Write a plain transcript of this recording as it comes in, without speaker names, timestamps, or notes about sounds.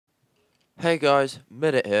Hey guys,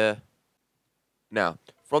 Minute here. Now,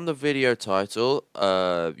 from the video title,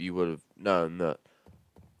 you would have known that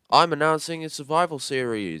I'm announcing a survival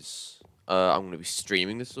series. I'm going to be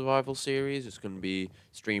streaming the survival series. It's going to be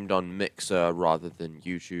streamed on Mixer rather than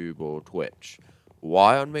YouTube or Twitch.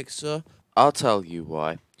 Why on Mixer? I'll tell you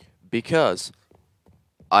why. Because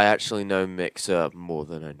I actually know Mixer more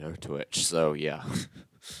than I know Twitch, so yeah.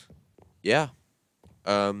 Yeah.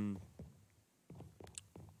 Um,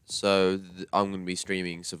 I'm going to be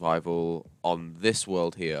streaming survival on this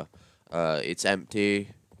world here. It's empty.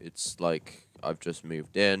 It's like I've just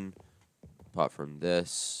moved in. Apart from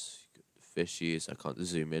this, fishies. I can't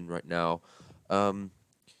zoom in right now. Um,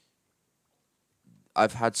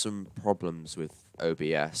 I've had some problems with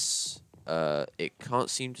OBS. It can't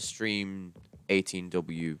seem to stream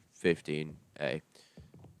 18W15A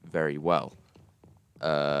very well.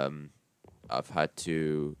 I've had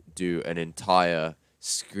to do an entire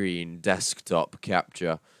screen desktop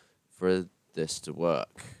capture for this to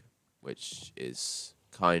work, which is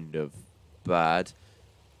kind of bad.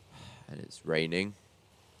 And it's raining.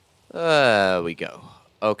 There we go.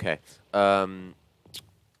 Okay.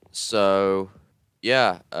 So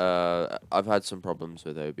yeah, I've had some problems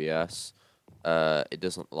with OBS. It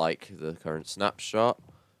doesn't like the current snapshot,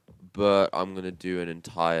 but I'm gonna do an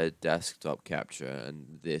entire desktop capture,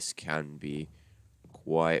 and this can be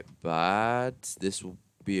quite bad. This will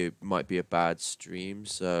be might be a bad stream,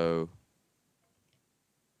 so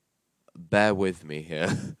bear with me here.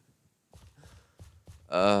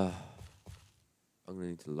 uh, I'm gonna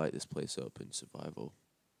need to light this place up in survival.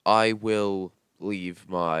 I will leave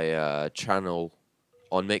my channel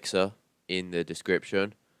on Mixer in the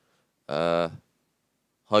description. Uh,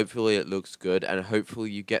 Hopefully it looks good, and hopefully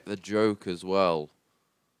you get the joke as well.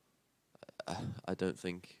 I don't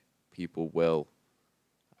think people will.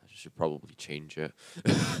 I should probably change it.